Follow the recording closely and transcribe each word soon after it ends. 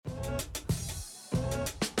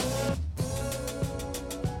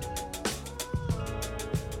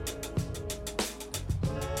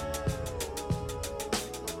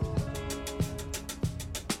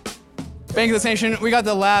Bankless Nation, we got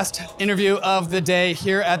the last interview of the day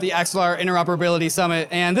here at the Axelar Interoperability Summit,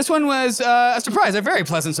 and this one was a surprise, a very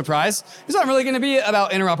pleasant surprise. It's not really going to be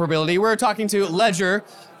about interoperability. We're talking to Ledger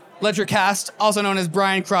Cast, also known as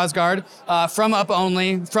Brian Krogsgard, from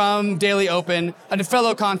UpOnly, from Daily Open, a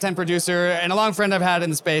fellow content producer, and a long friend I've had in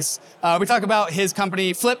the space. We talk about his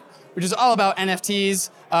company, Flip, which is all about NFTs,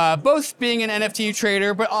 both being an NFT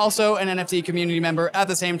trader, but also an NFT community member at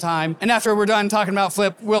the same time. And after we're done talking about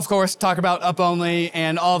Flip, we'll of course talk about UpOnly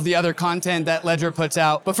and all of the other content that Ledger puts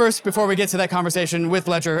out. But first, before we get to that conversation with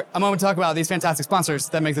Ledger, a moment to talk about these fantastic sponsors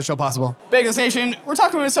that make the show possible. Bankless Nation, we're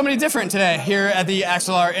talking with somebody different today here at the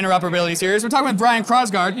Axelar Interoperability Series. We're talking with Brian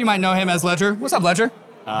Krogsgard. You might know him as Ledger. What's up, Ledger?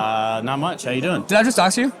 Not much. How you doing? Did I just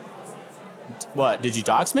dox you? What? Did you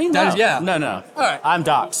dox me? No. Yeah. No. All right. I'm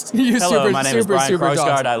doxed. Hello, my name is Brian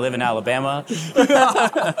Krogsgard. I live in Alabama. Keep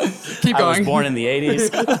going. I was born in the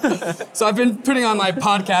 80s. So I've been putting on my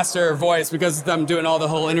podcaster voice because I'm doing all the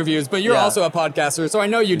whole interviews, but you're also a podcaster, so I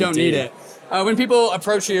know you don't need it. When people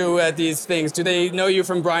approach you at these things, do they know you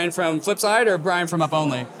from Brian from Flipside or Brian from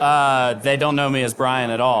UpOnly? They don't know me as Brian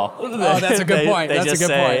at all. Oh, that's a good point. They just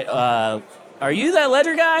say, are you that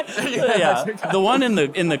Ledger guy? Yeah, the one in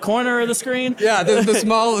the corner of the screen. Yeah, the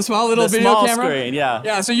small little the video small camera. Screen, yeah.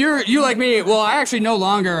 Yeah, so you like me. Well, I actually no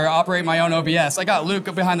longer operate my own OBS. I got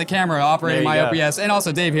Luke behind the camera operating my OBS, and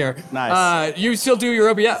also Dave here. Nice. You still do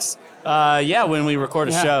your OBS? Yeah, when we record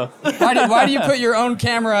a show. Why do you put your own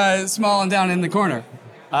camera small and down in the corner?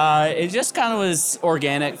 It just kind of was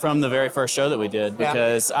organic from the very first show that we did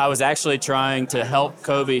because I was actually trying to help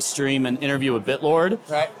Kobe stream an interview with BitLord,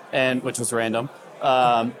 which was random.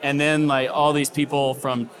 And then like all these people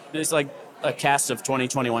from, there's like a cast of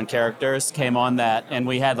 21 characters came on that, and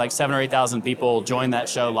we had like 7,000 or 8,000 people join that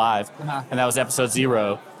show live, and that was episode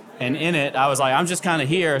 0. And in it, I was like, I'm just kind of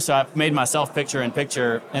here, so I made myself picture in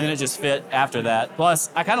picture, and then it just fit after that. Plus,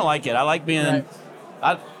 I kind of like it. I like being...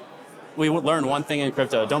 We learned one thing in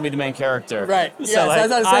crypto: don't be the main character. Right. So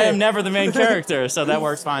I am never the main character, so that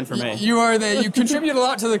works fine for me. You contribute a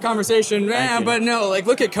lot to the conversation, but no, like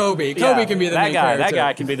look at Kobe. Kobe can be the main character. That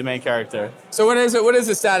guy can be the main character. So what is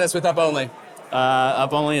the status with UpOnly?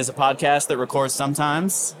 UpOnly is a podcast that records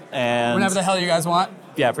sometimes, and whenever the hell you guys want.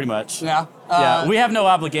 Yeah, pretty much. Yeah. We have no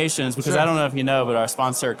obligations because I don't know if you know, but our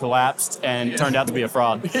sponsor collapsed and turned out to be a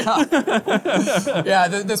fraud. Yeah,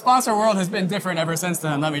 the sponsor world has been different ever since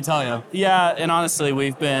then, let me tell you. Yeah, and honestly,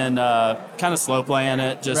 we've been kind of slow playing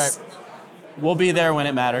it. We'll be there when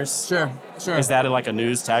it matters. Sure. Is that like a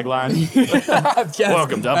news tagline? Yes,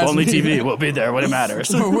 welcome to UpOnly TV. We'll be there when it matters.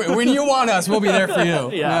 When you want us, we'll be there for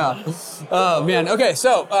you. Yeah. Oh, man. Okay,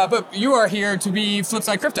 so, but you are here to be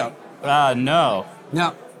Flipside Crypto. No.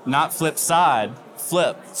 No. Not Flipside.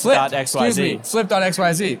 Flip.xyz. Excuse me.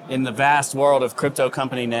 Flip.xyz. In the vast world of crypto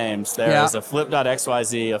company names, there is a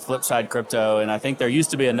Flip.xyz, a Flipside Crypto, and I think there used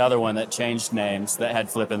to be another one that changed names that had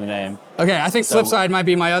Flip in the name. Okay, I think Flipside might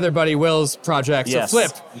be my other buddy Will's project. Yes. So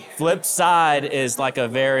Flip. Flipside is like a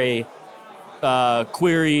very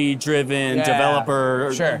query-driven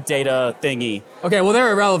developer data thingy. Okay, well,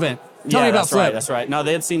 they're irrelevant. Tell me about Flip. That's right. No,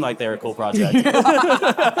 they seemed like they were a cool project.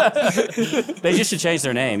 They just should change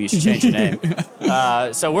their name. You should change your name.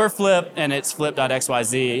 So we're Flip, and it's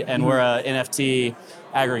Flip.xyz, and we're a NFT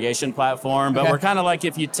aggregation platform. But we're kind of like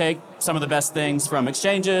if you take some of the best things from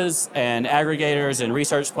exchanges and aggregators and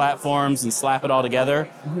research platforms and slap it all together,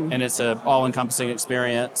 and it's an all-encompassing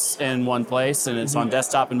experience in one place, and it's on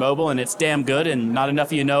desktop and mobile, and it's damn good, and not enough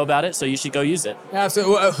of you know about it, so you should go use it. Yeah,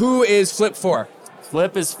 so who is Flip for?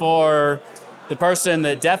 Flip is for the person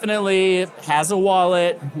that definitely has a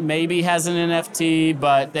wallet, maybe has an NFT,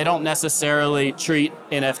 but they don't necessarily treat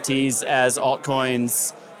NFTs as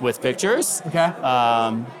altcoins with pictures. Okay.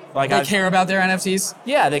 They care about their NFTs?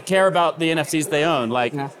 Yeah, they care about the NFTs they own.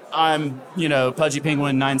 Like, I'm, Pudgy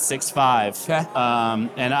Penguin 965,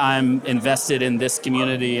 and I'm invested in this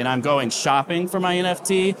community, and I'm going shopping for my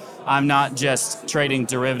NFT. I'm not just trading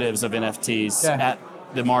derivatives of NFTs at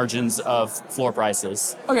the margins of floor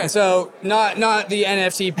prices. Okay, so not the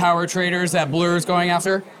NFT power traders that Blur's going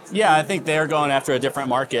after? Yeah, I think they're going after a different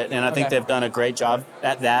market, and I think they've done a great job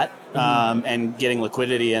at that and getting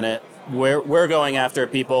liquidity in it. We're going after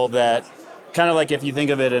people that, kind of like if you think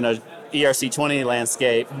of it in a ERC20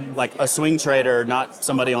 landscape, like a swing trader, not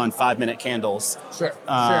somebody on 5-minute candles. Sure.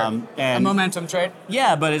 And a momentum trade.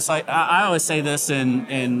 Yeah, but it's like, I always say this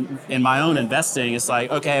in my own investing. It's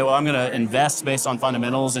like, okay, well, I'm going to invest based on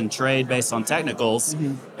fundamentals and trade based on technicals.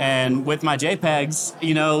 And with my JPEGs,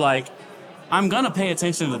 I'm going to pay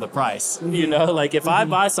attention to the price. You know, like if I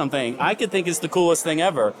buy something, I could think it's the coolest thing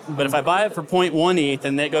ever. But if I buy it for 0.1 ETH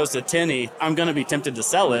and it goes to 10 ETH, I'm going to be tempted to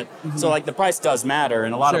sell it. So like the price does matter.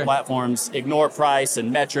 And a lot of platforms ignore price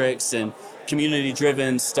and metrics and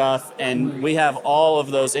community-driven stuff. And we have all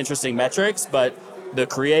of those interesting metrics, but the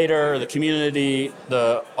creator, the community,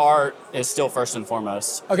 the art is still first and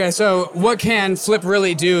foremost. Okay, so what can Flip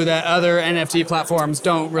really do that other NFT platforms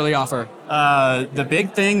don't really offer? The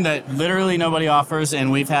big thing that literally nobody offers, and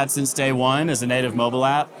we've had since day one, is a native mobile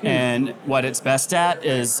app. And what it's best at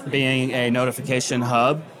is being a notification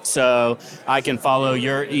hub. So I can follow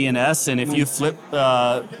your ENS, and if you flip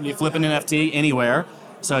an NFT anywhere,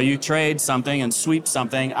 so you trade something and sweep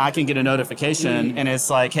something, I can get a notification, and it's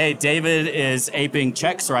like, hey, David is aping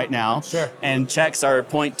checks right now, and checks are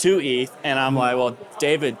 0.2 ETH, and I'm like, well,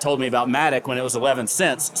 David told me about Matic when it was 11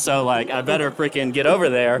 cents, so like I better freaking get over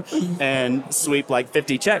there and sweep like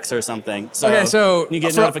 50 checks or something. So you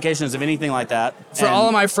get notifications of anything like that. For all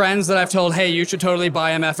of my friends that I've told, hey, you should totally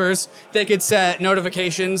buy MFers, they could set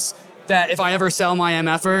notifications that if I ever sell my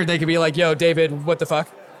MFer, they could be like, yo, David, what the fuck?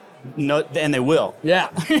 No, and they will. Yeah.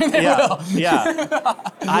 They will. Yeah.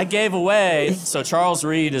 I gave away, so Charles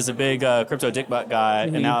Reed is a big crypto dick butt guy,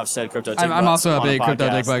 and now I've said crypto dick butt. I'm also a big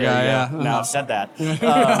crypto dick butt guy, yeah. Now I've said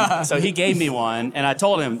that. So he gave me one, and I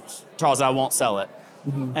told him, Charles, I won't sell it.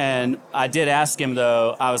 And I did ask him,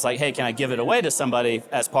 though, I was like, hey, can I give it away to somebody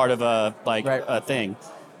as part of a thing?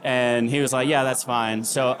 And he was like, yeah, that's fine.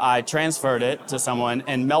 So I transferred it to someone,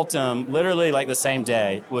 and Meltem, literally like the same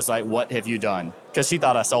day, was like, what have you done? Because she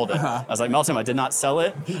thought I sold it. I was like, Meltem, I did not sell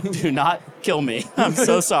it. Do not kill me. I'm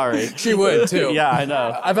so sorry. She would, too. Yeah, I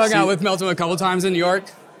know. I've hung out with Meltem a couple times in New York.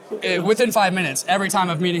 Within 5 minutes, every time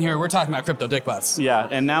I'm meeting her, we're talking about crypto dick butts. Yeah,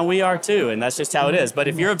 and now we are, too, and that's just how it is. But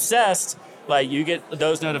if you're obsessed, like, you get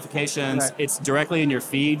those notifications. It's directly in your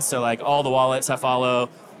feed, so, like, all the wallets I follow,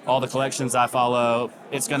 all the collections I follow,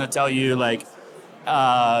 it's going to tell you, like,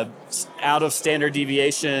 out of standard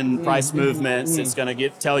deviation price movements. It's going to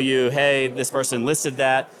tell you, hey, this person listed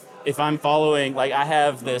that. If I'm following, like, I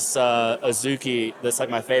have this Azuki, that's like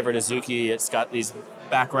my favorite Azuki. It's got these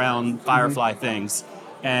background Firefly things.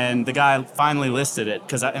 And the guy finally listed it,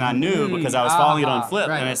 and I knew because I was following it on Flip.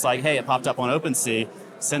 And it's like, hey, it popped up on OpenSea.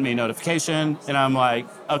 Send me a notification, and I'm like,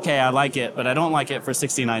 okay, I like it, but I don't like it for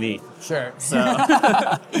 69 ETH. Sure. So,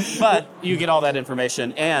 but you get all that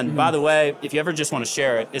information. And by the way, if you ever just want to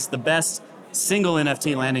share it, it's the best single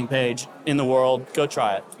NFT landing page in the world. Go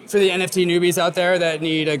try it. For the NFT newbies out there that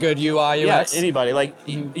need a good UI, UX? Yeah, anybody. Like,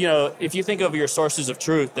 you know, if you think of your sources of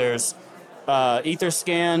truth, there's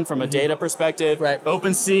Etherscan from a data perspective. Right.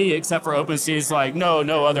 OpenSea, except for OpenSea is like, no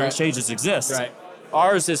other exchanges exist. Right.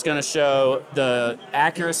 Ours is going to show the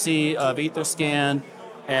accuracy of Etherscan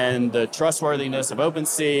and the trustworthiness of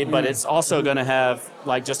OpenSea, but it's also going to have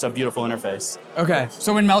like just a beautiful interface. Okay,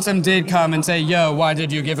 so when Meltem did come and say, yo, why did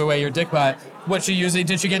you give away your dick butt?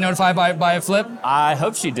 Did she get notified by a Flip? I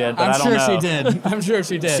hope she did, but I don't know. I'm sure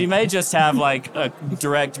she did. She may just have like a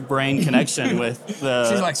direct brain connection with the...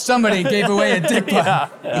 She's like, somebody gave away a dick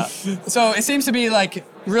butt. Yeah. So it seems to be like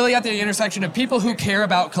really at the intersection of people who care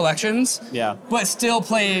about collections, but still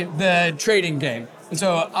play the trading game. And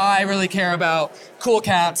so I really care about cool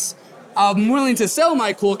cats. I'm willing to sell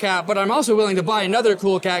my cool cat, but I'm also willing to buy another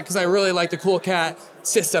cool cat because I really like the cool cat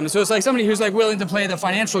system. So it's like somebody who's like willing to play the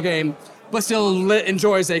financial game, but still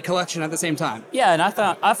enjoys a collection at the same time. Yeah, and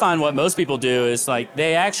I find what most people do is like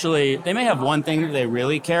they may have one thing that they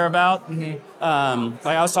really care about. Like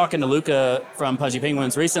I was talking to Luca from Pudgy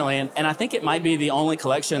Penguins recently, and I think it might be the only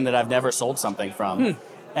collection that I've never sold something from.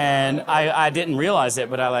 And I didn't realize it,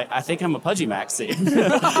 but I think I'm a Pudgy Maxi.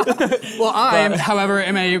 Well, however,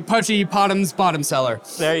 am a Pudgy Bottoms bottom seller.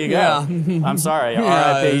 There you go. Yeah. I'm sorry.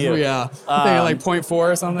 RIP you. Yeah. I think like 0.4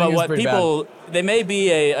 or something. But what people, they may be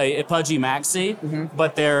a Pudgy Maxi,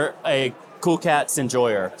 but they're a Cool Cats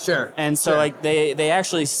enjoyer. Sure. And so like they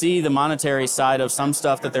actually see the monetary side of some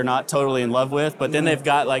stuff that they're not totally in love with, but then they've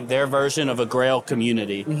got like their version of a Grail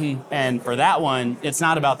community. And for that one, it's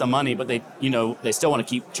not about the money, but they still want to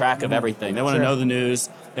keep track of everything. They want to know the news.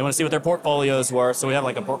 They want to see what their portfolios were. So we have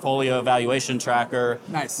like a portfolio evaluation tracker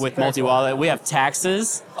with multi-wallet. We have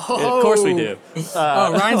taxes. Oh. Of course we do.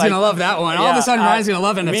 Ryan's going to love that one. All of a sudden, Ryan's going to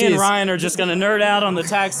love NFTs. Me and Ryan are just going to nerd out on the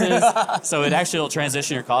taxes. So it actually will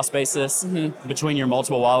transition your cost basis between your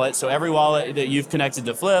multiple wallets. So every wallet that you've connected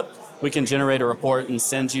to Flip, we can generate a report and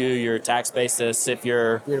send you your tax basis if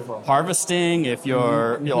you're harvesting, if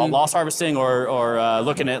you're loss harvesting or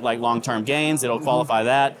looking at like long-term gains. It'll qualify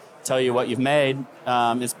that, tell you what you've made.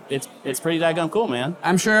 It's pretty daggone cool, man.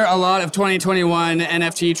 I'm sure a lot of 2021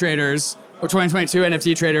 NFT traders Or 2022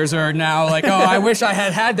 NFT traders are now like, oh, I wish I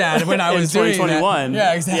had that when I was doing 2021. that.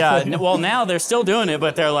 Yeah, exactly. Yeah, well, now they're still doing it,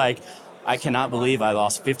 but they're like, I cannot believe I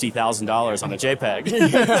lost $50,000 on a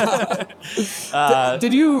JPEG.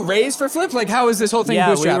 Did you raise for Flip? Like, how is this whole thing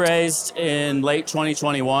bootstrapped? Yeah, we raised in late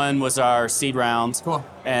 2021 was our seed round. Cool.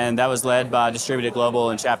 And that was led by Distributed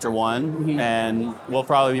Global in Chapter 1. And we'll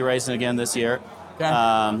probably be raising again this year.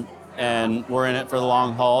 Okay. And we're in it for the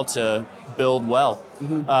long haul to build well.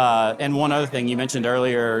 And one other thing you mentioned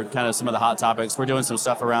earlier, kind of some of the hot topics, we're doing some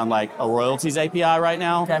stuff around like a royalties API right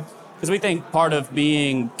now. Okay. Because we think part of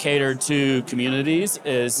being catered to communities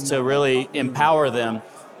is to really empower them.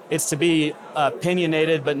 It's to be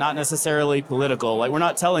opinionated, but not necessarily political. Like, we're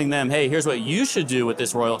not telling them, hey, here's what you should do with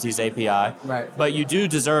this royalties API. Right. But you do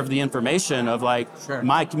deserve the information of like,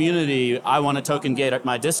 my community, I want to token gate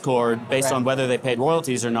my Discord based on whether they paid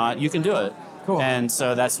royalties or not. You can do it. Cool. And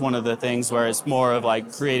so that's one of the things where it's more of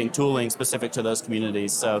like creating tooling specific to those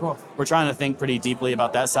communities. So we're trying to think pretty deeply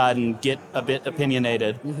about that side and get a bit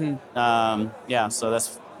opinionated. I'm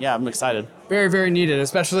excited. Very, very needed,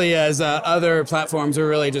 especially as other platforms are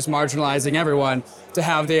really just marginalizing everyone to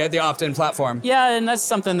have the opt-in platform. Yeah, and that's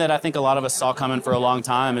something that I think a lot of us saw coming for a long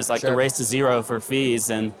time is like the race to zero for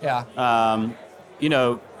fees. And,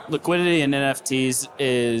 liquidity in NFTs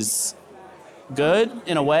is good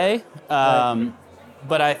in a way.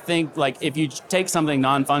 But I think like if you take something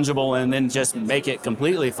non-fungible and then just make it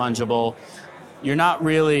completely fungible, you're not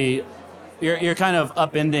really, you're kind of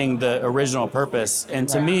upending the original purpose. And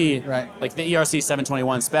to me, like the ERC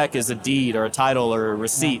 721 spec is a deed or a title or a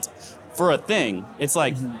receipt for a thing. It's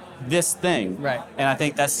like this thing. Right. And I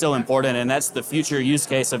think that's still important, and that's the future use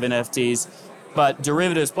case of NFTs. But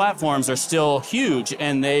derivatives platforms are still huge,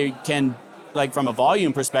 and they can, like from a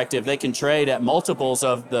volume perspective, they can trade at multiples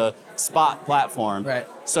of the spot platform. Right.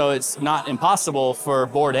 So it's not impossible for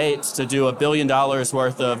Bored Apes to do $1 billion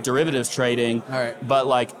worth of derivatives trading, but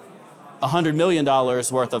like $100 million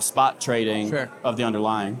worth of spot trading of the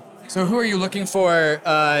underlying. So who are you looking for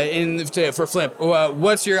for Flip?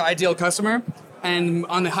 What's your ideal customer? And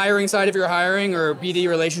on the hiring side, if you're hiring, or BD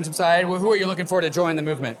relationship side, who are you looking for to join the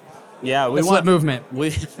movement? Yeah, the Flip movement.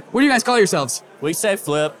 What do you guys call yourselves? We say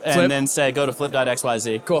Flip, and then say go to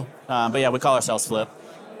flip.xyz. Cool. But yeah, we call ourselves Flip.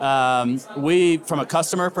 We, from a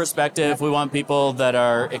customer perspective, we want people that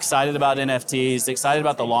are excited about NFTs, excited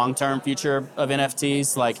about the long-term future of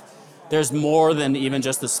NFTs. Like, there's more than even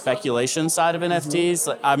just the speculation side of NFTs.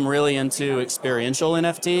 Like, I'm really into experiential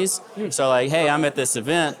NFTs. So like, hey, I'm at this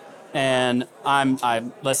event, and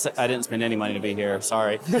let's say I didn't spend any money to be here,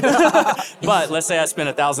 sorry. But let's say I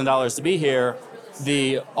spent $1,000 to be here.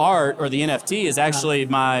 The art or the NFT is actually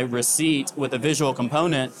my receipt with a visual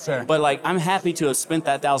component. But like, I'm happy to have spent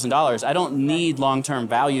that $1,000. I don't need long-term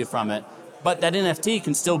value from it. But that NFT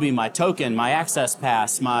can still be my token, my access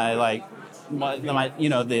pass, my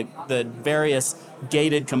the various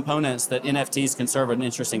gated components that NFTs can serve an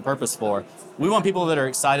interesting purpose for. We want people that are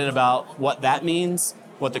excited about what that means,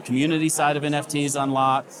 what the community side of NFTs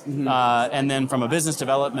unlock. And then from a business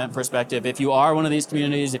development perspective, if you are one of these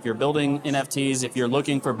communities, if you're building NFTs, if you're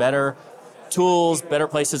looking for better tools, better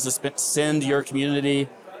places to send your community,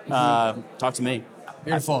 talk to me.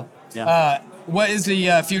 Beautiful. What is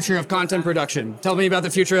the future of content production? Tell me about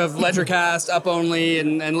the future of LedgerCast, UpOnly,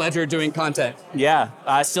 and Ledger doing content. Yeah,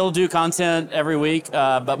 I still do content every week,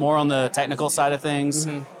 but more on the technical side of things.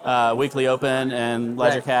 Weekly Open and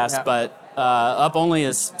LedgerCast, but UpOnly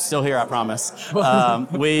is still here, I promise.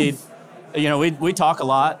 We talk a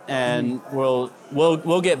lot, and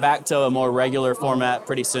we'll get back to a more regular format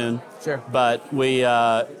pretty soon. But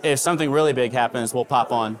if something really big happens, we'll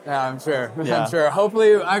pop on. Yeah, I'm sure. I'm sure.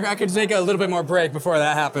 Hopefully, I could take a little bit more break before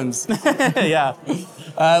that happens.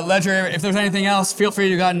 Ledger, if there's anything else, feel free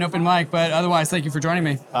to go out and open mic. But otherwise, thank you for joining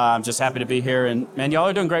me. I'm just happy to be here, and man, y'all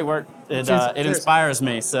are doing great work. It inspires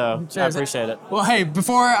me, so I appreciate it. Well, hey,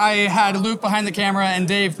 before I had Luke behind the camera and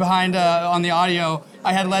Dave behind on the audio,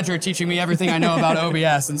 I had Ledger teaching me everything I know about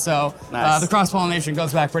OBS, and so the cross-pollination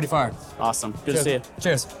goes back pretty far. Awesome. Good to see you.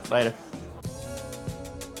 Cheers. Later.